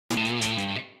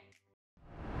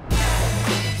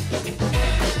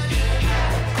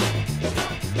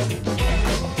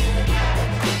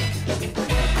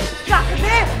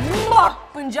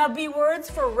Punjabi words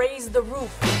for raise the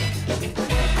roof.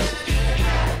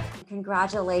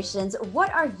 Congratulations.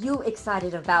 What are you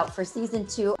excited about for season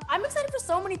 2? I'm excited for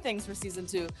so many things for season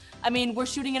 2. I mean, we're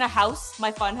shooting in a house,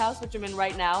 my fun house, which I'm in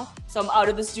right now. So I'm out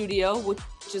of the studio, which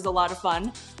is a lot of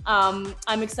fun.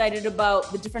 I'm excited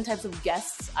about the different types of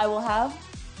guests I will have.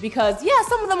 Because yeah,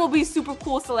 some of them will be super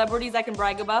cool celebrities I can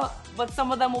brag about, but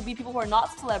some of them will be people who are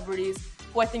not celebrities,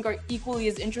 who I think are equally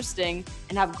as interesting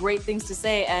and have great things to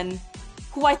say, and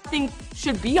who I think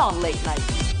should be on late night.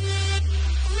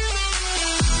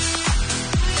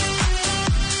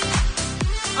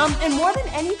 And more than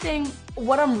anything,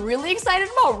 what I'm really excited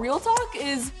about, real talk,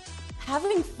 is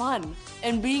having fun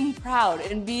and being proud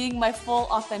and being my full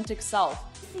authentic self.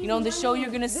 You know, in the show you're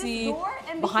gonna see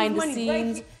behind the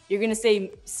scenes, you're gonna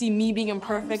see me being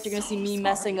imperfect, you're gonna see me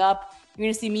messing up, you're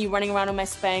gonna see me running around in my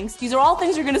Spanx. These are all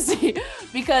things you're gonna see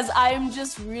because I'm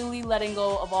just really letting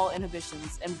go of all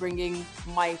inhibitions and bringing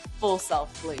my full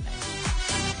self to late night.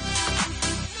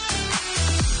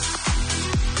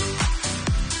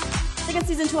 I think in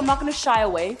season 2, I'm not going to shy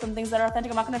away from things that are authentic.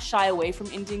 I'm not going to shy away from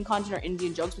Indian content or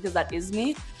Indian jokes because that is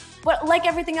me. But like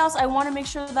everything else, I want to make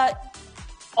sure that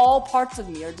all parts of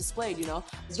me are displayed, you know?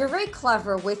 You're very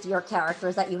clever with your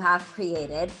characters that you have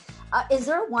created. Is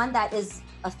there one that is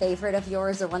a favorite of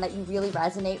yours or one that you really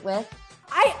resonate with?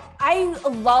 I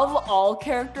love all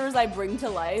characters I bring to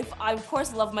life. I, of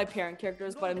course, love my parent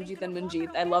characters, Paramjeet and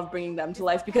Manjeet. I love bringing them to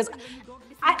life because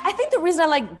I think the reason I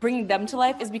like bringing them to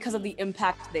life is because of the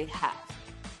impact they have.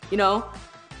 You know,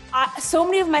 so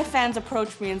many of my fans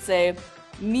approach me and say,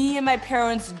 me and my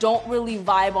parents don't really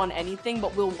vibe on anything,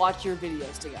 but we'll watch your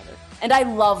videos together. And I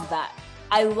love that.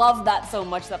 I love that so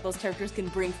much that those characters can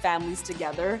bring families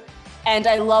together. And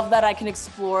I love that I can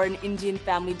explore an Indian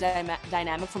family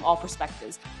dynamic from all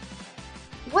perspectives.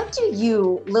 What do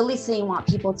you, Lilly Singh, want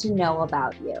people to know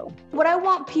about you? What I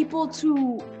want people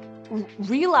to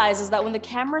realize is that when the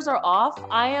cameras are off,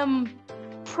 I am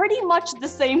pretty much the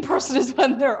same person as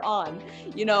when they're on.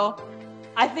 You know,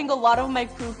 I think a lot of my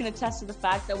crew can attest to the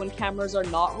fact that when cameras are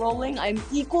not rolling, I'm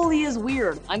equally as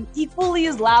weird. I'm equally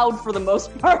as loud for the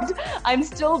most part. I'm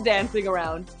still dancing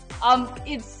around.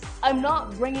 I'm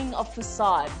not bringing a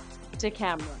facade to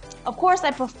camera. Of course,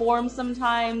 I perform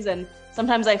sometimes, and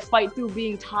sometimes I fight through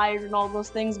being tired and all those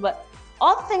things, but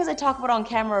all the things I talk about on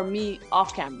camera are me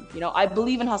off camera. You know, I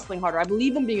believe in hustling harder. I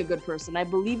believe in being a good person. I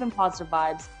believe in positive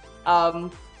vibes.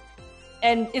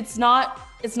 And it's not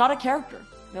a character.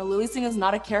 You know, Lilly Singh is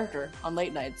not a character on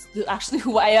late nights. Actually,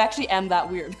 I actually am that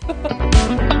weird.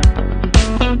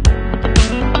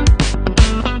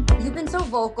 You've been so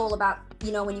vocal about,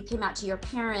 you know, when you came out to your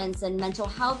parents and mental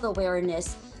health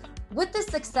awareness. With the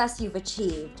success you've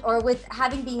achieved, or with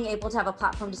being able to have a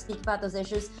platform to speak about those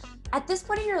issues, at this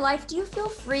point in your life, do you feel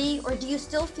free, or do you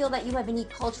still feel that you have any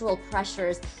cultural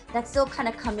pressures that still kind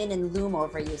of come in and loom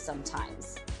over you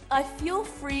sometimes? I feel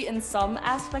free in some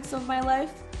aspects of my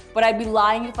life, but I'd be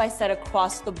lying if I said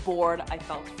across the board I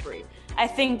felt free. I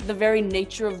think the very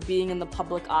nature of being in the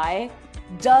public eye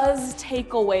does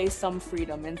take away some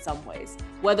freedom in some ways,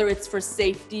 whether it's for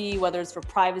safety, whether it's for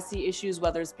privacy issues,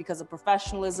 whether it's because of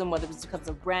professionalism, whether it's because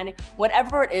of branding,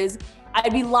 whatever it is.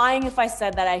 I'd be lying if I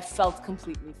said that I felt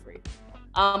completely free.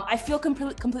 I feel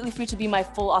completely free to be my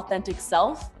full authentic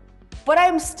self, but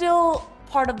I'm still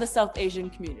part of the South Asian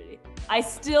community. I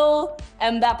still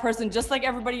am that person, just like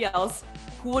everybody else,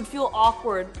 who would feel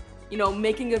awkward, you know,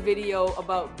 making a video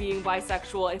about being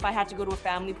bisexual. If I had to go to a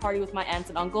family party with my aunts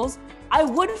and uncles, I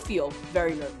would feel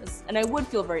very nervous and I would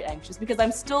feel very anxious because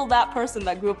I'm still that person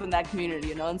that grew up in that community,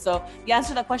 you know? And so the answer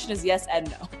to that question is yes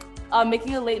and no.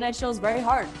 Making a late night show is very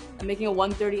hard. And making a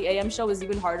 1:30 a.m. show is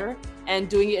even harder. And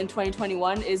doing it in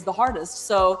 2021 is the hardest.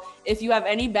 So if you have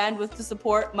any bandwidth to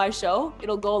support my show,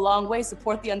 it'll go a long way.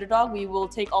 Support the underdog. We will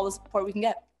take all the support we can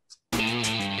get.